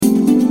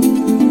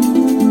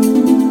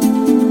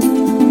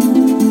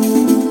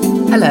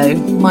Hello,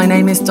 my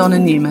name is Donna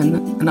Newman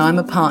and I'm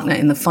a partner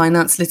in the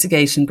Finance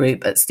Litigation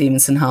Group at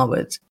Stevenson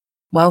Harwood.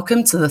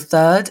 Welcome to the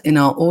third in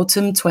our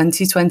Autumn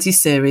 2020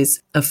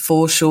 series of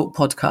 4 short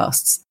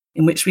podcasts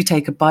in which we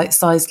take a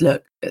bite-sized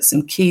look at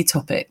some key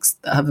topics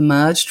that have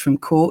emerged from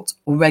court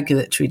or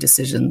regulatory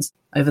decisions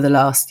over the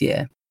last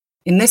year.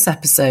 In this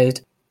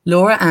episode,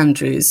 Laura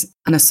Andrews,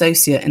 an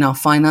associate in our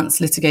Finance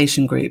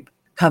Litigation Group,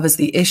 covers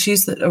the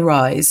issues that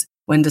arise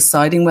when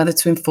deciding whether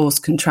to enforce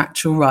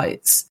contractual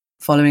rights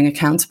following a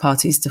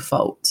counterparty's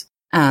default,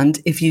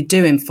 and, if you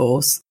do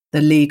enforce,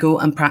 the legal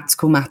and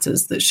practical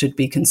matters that should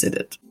be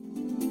considered.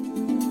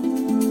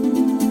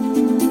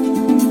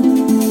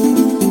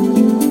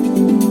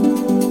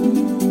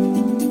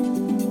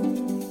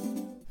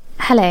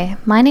 Hello,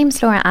 my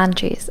name's Laura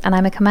Andrews and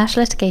I'm a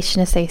Commercial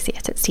Litigation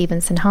Associate at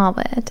Stevenson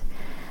Harwood.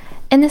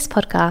 In this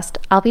podcast,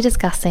 I'll be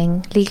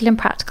discussing legal and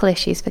practical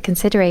issues for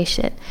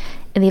consideration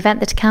in the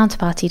event that a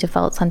counterparty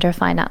defaults under a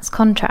finance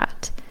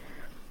contract.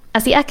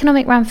 As the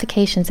economic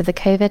ramifications of the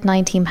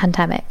COVID-19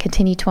 pandemic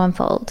continue to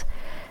unfold,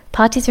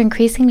 parties are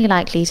increasingly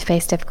likely to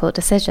face difficult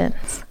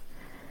decisions.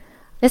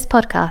 This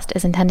podcast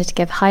is intended to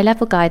give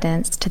high-level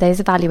guidance to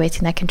those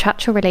evaluating their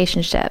contractual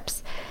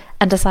relationships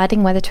and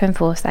deciding whether to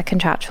enforce their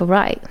contractual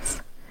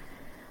rights.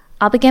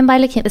 I'll begin by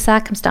looking at the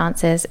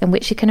circumstances in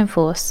which you can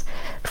enforce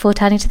before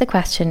turning to the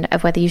question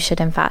of whether you should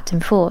in fact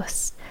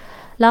enforce.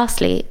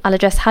 Lastly, I'll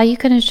address how you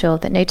can ensure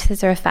that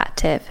notices are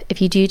effective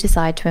if you do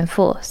decide to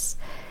enforce,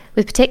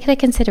 with particular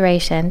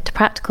consideration to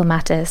practical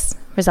matters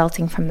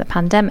resulting from the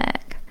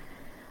pandemic.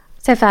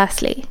 So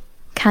firstly,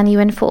 can you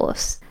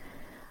enforce?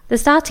 The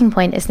starting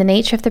point is the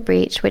nature of the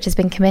breach which has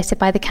been committed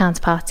by the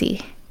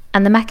counterparty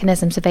and the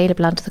mechanisms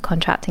available under the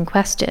contract in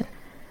question.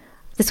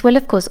 This will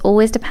of course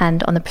always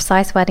depend on the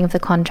precise wording of the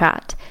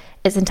contract,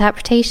 its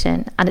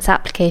interpretation and its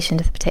application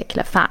to the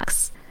particular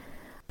facts.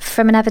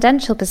 From an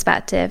evidential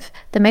perspective,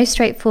 the most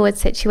straightforward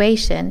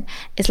situation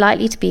is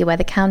likely to be where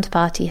the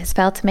counterparty has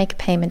failed to make a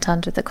payment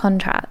under the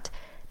contract,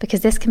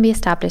 because this can be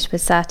established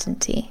with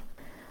certainty.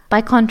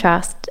 By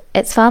contrast,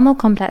 it's far more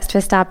complex to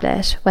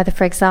establish whether,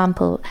 for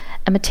example,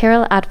 a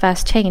material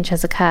adverse change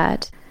has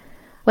occurred.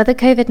 Whether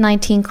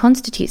COVID-19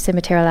 constitutes a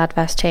material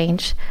adverse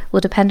change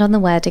will depend on the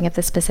wording of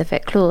the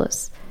specific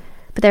clause.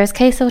 But there is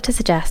case law to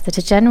suggest that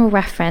a general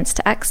reference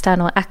to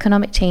external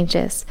economic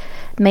changes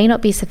may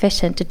not be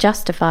sufficient to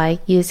justify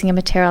using a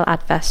material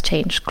adverse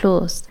change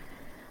clause.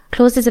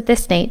 Clauses of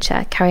this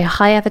nature carry a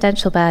high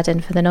evidential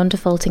burden for the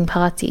non-defaulting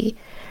party,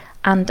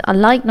 and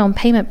unlike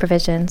non-payment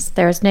provisions,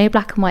 there is no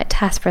black and white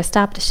test for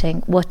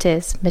establishing what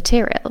is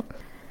material.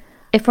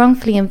 If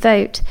wrongfully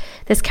invoked,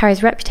 this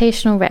carries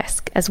reputational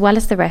risk as well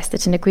as the risk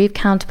that an aggrieved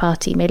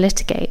counterparty may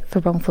litigate for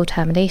wrongful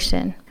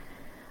termination.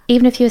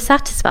 Even if you are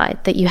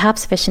satisfied that you have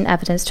sufficient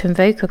evidence to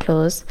invoke a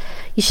clause,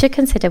 you should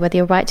consider whether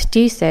your right to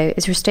do so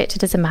is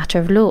restricted as a matter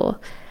of law,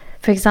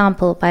 for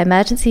example, by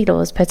emergency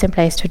laws put in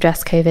place to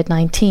address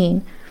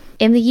COVID-19.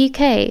 In the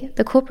UK,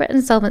 the Corporate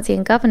Insolvency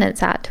and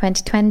Governance Act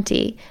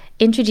 2020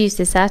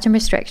 introduces certain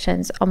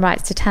restrictions on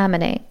rights to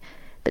terminate,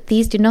 but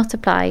these do not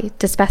apply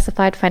to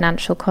specified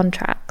financial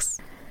contracts.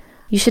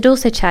 You should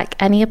also check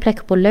any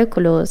applicable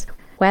local laws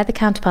where the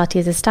counterparty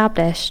is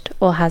established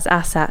or has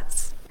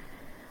assets.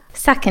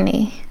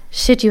 Secondly,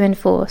 should you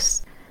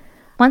enforce?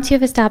 Once you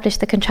have established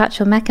the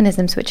contractual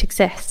mechanisms which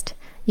exist,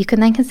 you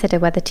can then consider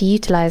whether to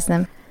utilise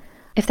them.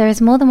 If there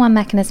is more than one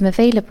mechanism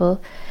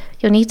available,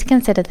 you'll need to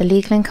consider the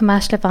legal and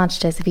commercial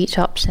advantages of each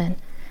option,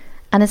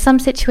 and in some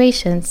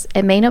situations,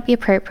 it may not be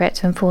appropriate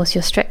to enforce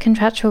your strict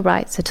contractual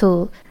rights at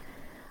all.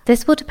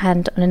 This will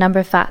depend on a number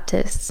of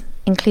factors,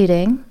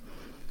 including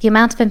the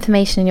amount of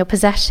information in your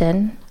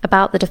possession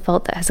about the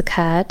default that has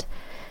occurred,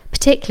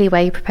 particularly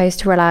where you propose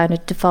to rely on a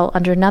default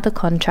under another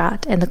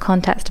contract in the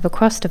context of a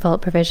cross-default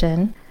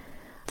provision,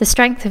 the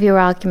strength of your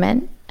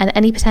argument and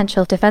any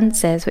potential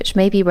defences which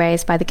may be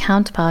raised by the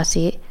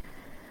counterparty.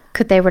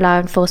 Could they rely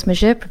on force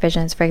majeure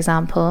provisions, for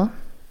example?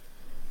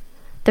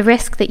 The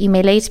risk that you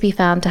may later be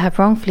found to have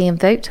wrongfully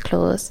invoked a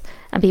clause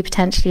and be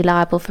potentially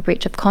liable for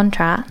breach of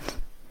contract.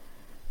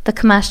 The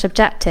commercial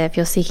objective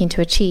you're seeking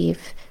to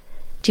achieve.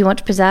 Do you want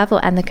to preserve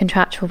or end the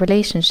contractual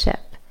relationship?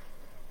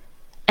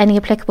 Any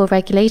applicable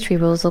regulatory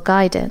rules or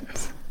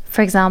guidance.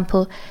 For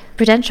example,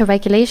 Prudential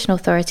Regulation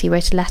Authority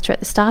wrote a letter at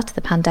the start of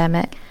the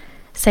pandemic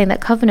saying that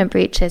covenant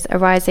breaches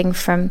arising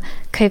from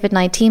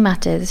COVID-19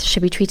 matters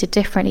should be treated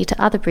differently to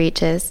other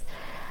breaches,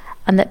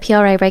 and that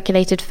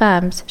PRA-regulated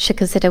firms should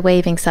consider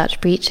waiving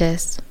such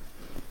breaches.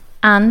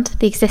 And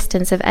the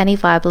existence of any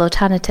viable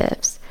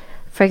alternatives.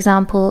 For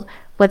example,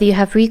 whether you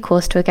have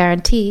recourse to a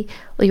guarantee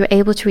or you're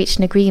able to reach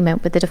an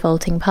agreement with the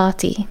defaulting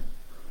party.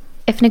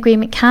 If an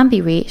agreement can be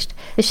reached,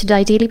 this should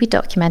ideally be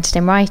documented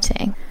in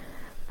writing.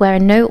 Where a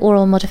no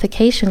oral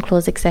modification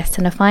clause exists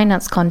in a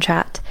finance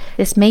contract,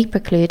 this may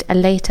preclude a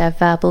later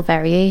verbal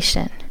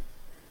variation.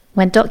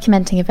 When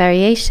documenting a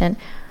variation,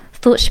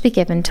 thought should be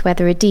given to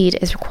whether a deed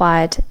is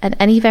required and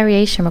any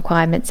variation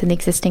requirements in the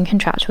existing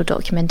contractual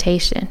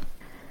documentation.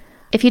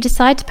 If you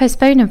decide to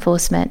postpone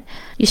enforcement,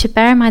 you should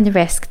bear in mind the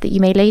risk that you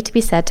may later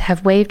be said to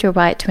have waived your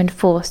right to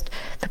enforce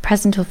for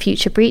present or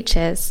future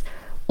breaches,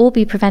 or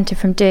be prevented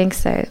from doing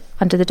so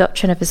under the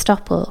doctrine of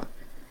estoppel.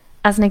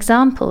 As an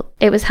example,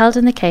 it was held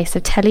in the case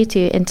of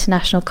Tele2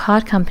 International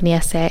Card Company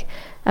SA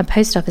and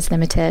Post Office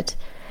Limited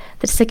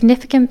that a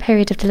significant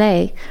period of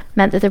delay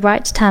meant that the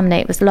right to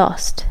terminate was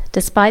lost,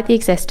 despite the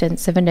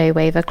existence of a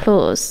no-waiver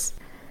clause.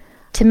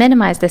 To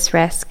minimise this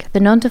risk, the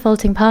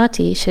non-defaulting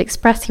party should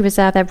expressly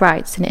reserve their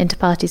rights in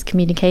inter-parties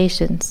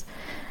communications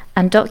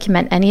and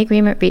document any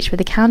agreement reached with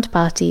the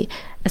counterparty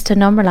as to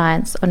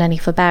non-reliance on any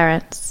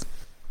forbearance.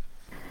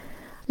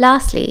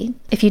 Lastly,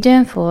 if you do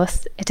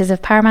enforce, it is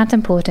of paramount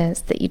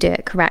importance that you do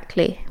it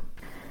correctly.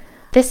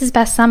 This is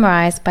best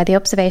summarised by the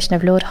observation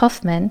of Lord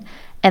Hoffman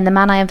in the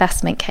Manai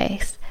investment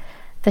case,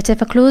 that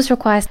if a clause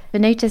requires the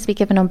notice be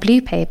given on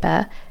blue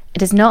paper,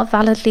 it is not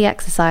validly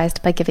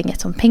exercised by giving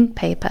it on pink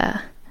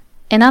paper.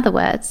 In other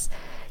words,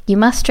 you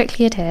must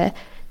strictly adhere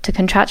to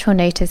contractual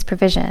notice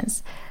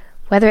provisions,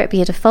 whether it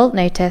be a default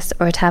notice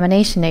or a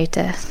termination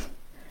notice.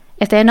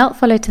 If they are not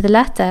followed to the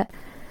letter,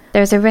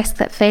 there is a risk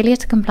that failure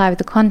to comply with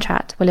the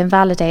contract will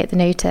invalidate the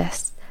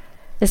notice.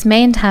 This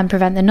may in turn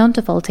prevent the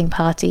non-defaulting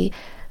party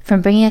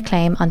from bringing a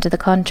claim under the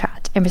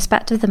contract in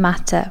respect of the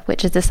matter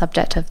which is the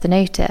subject of the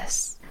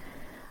notice.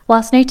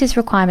 Whilst notice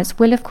requirements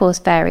will of course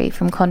vary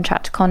from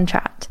contract to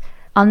contract,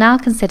 I'll now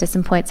consider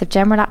some points of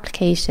general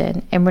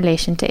application in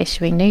relation to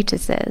issuing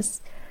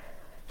notices.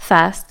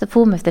 First, the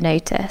form of the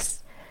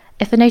notice.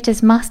 If a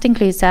notice must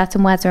include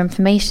certain words or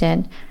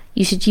information,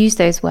 you should use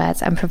those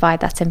words and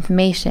provide that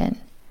information.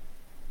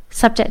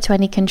 Subject to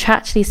any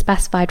contractually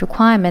specified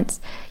requirements,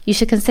 you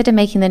should consider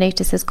making the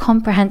notice as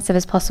comprehensive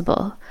as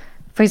possible,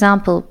 for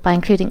example, by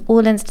including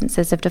all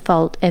instances of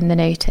default in the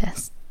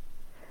notice.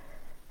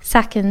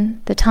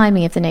 Second, the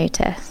timing of the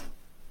notice.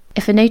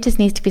 If a notice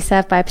needs to be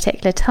served by a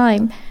particular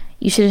time,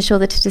 you should ensure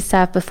that it is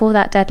served before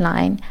that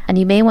deadline, and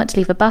you may want to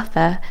leave a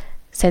buffer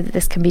so that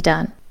this can be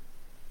done.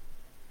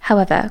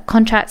 However,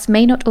 contracts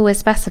may not always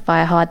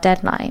specify a hard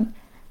deadline.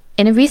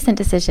 In a recent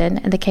decision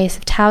in the case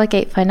of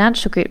Towergate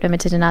Financial Group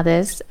Limited and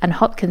others, and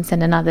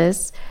Hopkinson and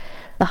others,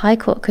 the High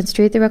Court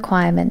construed the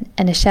requirement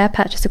in a share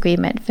purchase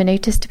agreement for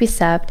notice to be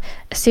served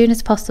as soon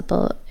as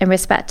possible in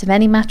respect of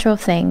any matter or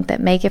thing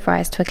that may give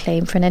rise to a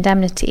claim for an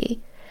indemnity.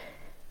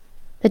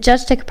 The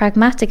judge took a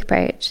pragmatic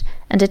approach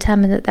and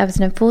determined that there was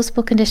an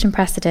enforceable condition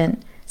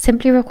precedent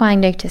simply requiring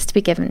notice to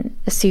be given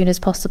as soon as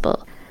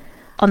possible.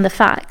 On the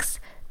facts,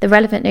 the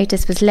relevant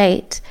notice was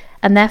late,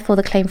 and therefore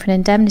the claim for an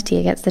indemnity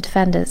against the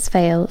defendants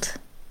failed.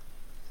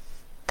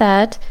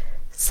 Third,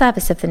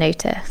 service of the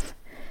notice.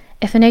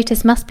 If a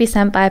notice must be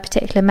sent by a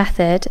particular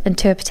method and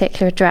to a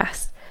particular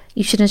address,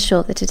 you should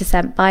ensure that it is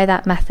sent by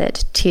that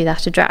method to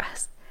that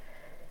address.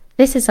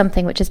 This is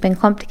something which has been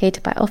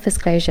complicated by office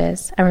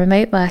closures and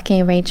remote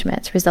working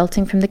arrangements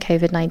resulting from the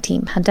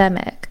COVID-19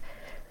 pandemic.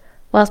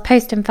 Whilst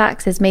post and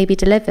faxes may be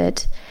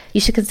delivered,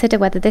 you should consider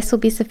whether this will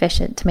be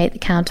sufficient to make the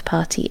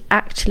counterparty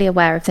actually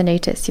aware of the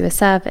notice you are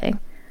serving.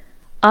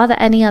 Are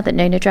there any other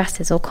known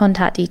addresses or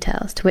contact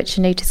details to which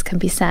a notice can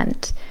be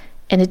sent,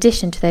 in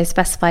addition to those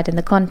specified in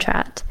the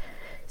contract,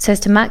 so as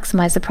to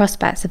maximise the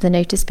prospects of the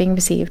notice being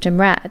received and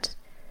read?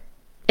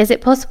 Is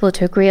it possible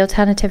to agree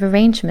alternative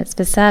arrangements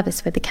for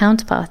service with the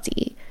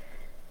counterparty?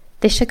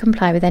 This should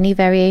comply with any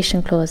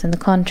variation clause in the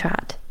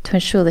contract to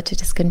ensure that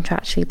it is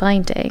contractually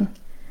binding.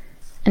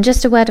 And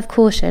just a word of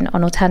caution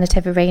on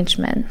alternative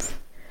arrangements.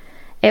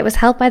 It was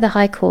held by the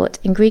High Court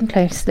in Green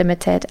Close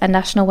Limited and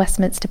National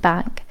Westminster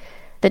Bank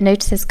that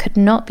notices could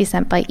not be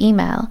sent by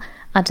email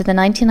under the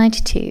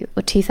 1992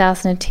 or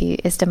 2002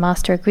 ISDA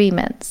Master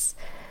Agreements,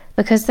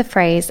 because the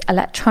phrase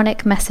electronic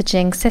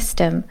messaging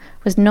system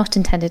was not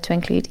intended to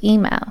include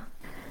email.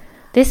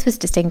 This was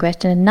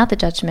distinguished in another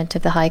judgment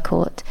of the High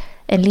Court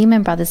in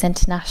Lehman Brothers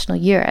International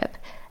Europe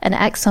and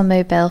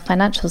ExxonMobil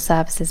Financial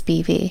Services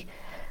BV,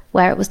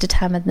 where it was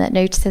determined that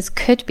notices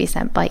could be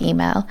sent by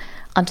email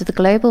under the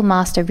Global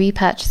Master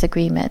Repurchase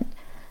Agreement,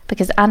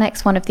 because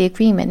Annex 1 of the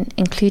agreement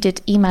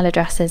included email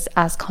addresses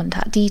as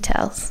contact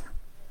details.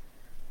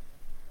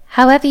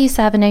 However you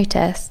serve a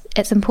notice,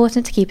 it's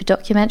important to keep a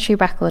documentary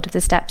record of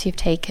the steps you've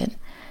taken,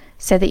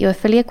 so that you are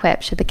fully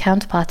equipped should the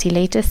counterparty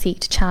later seek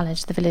to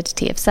challenge the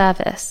validity of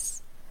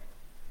service.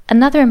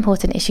 Another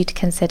important issue to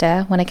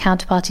consider when a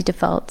counterparty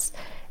defaults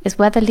is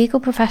whether legal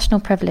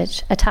professional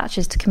privilege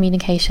attaches to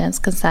communications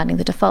concerning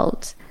the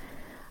default.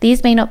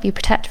 These may not be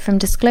protected from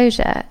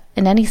disclosure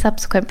in any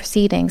subsequent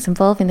proceedings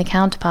involving the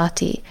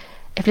counterparty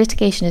if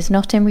litigation is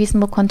not in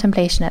reasonable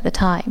contemplation at the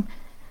time,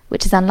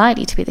 which is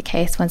unlikely to be the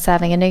case when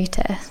serving a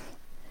notice.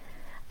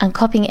 And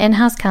copying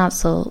in-house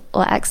counsel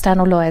or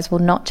external lawyers will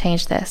not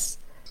change this.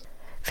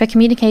 For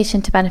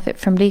communication to benefit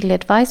from legal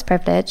advice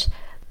privilege,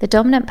 the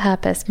dominant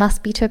purpose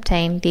must be to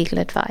obtain legal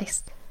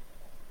advice.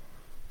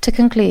 To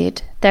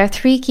conclude, there are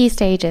 3 key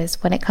stages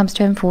when it comes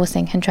to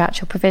enforcing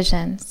contractual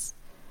provisions.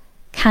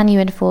 Can you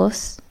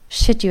enforce?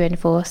 Should you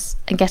enforce?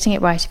 And getting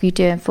it right if you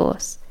do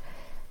enforce.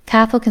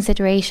 Careful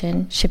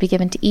consideration should be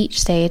given to each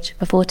stage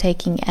before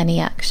taking any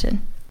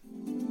action.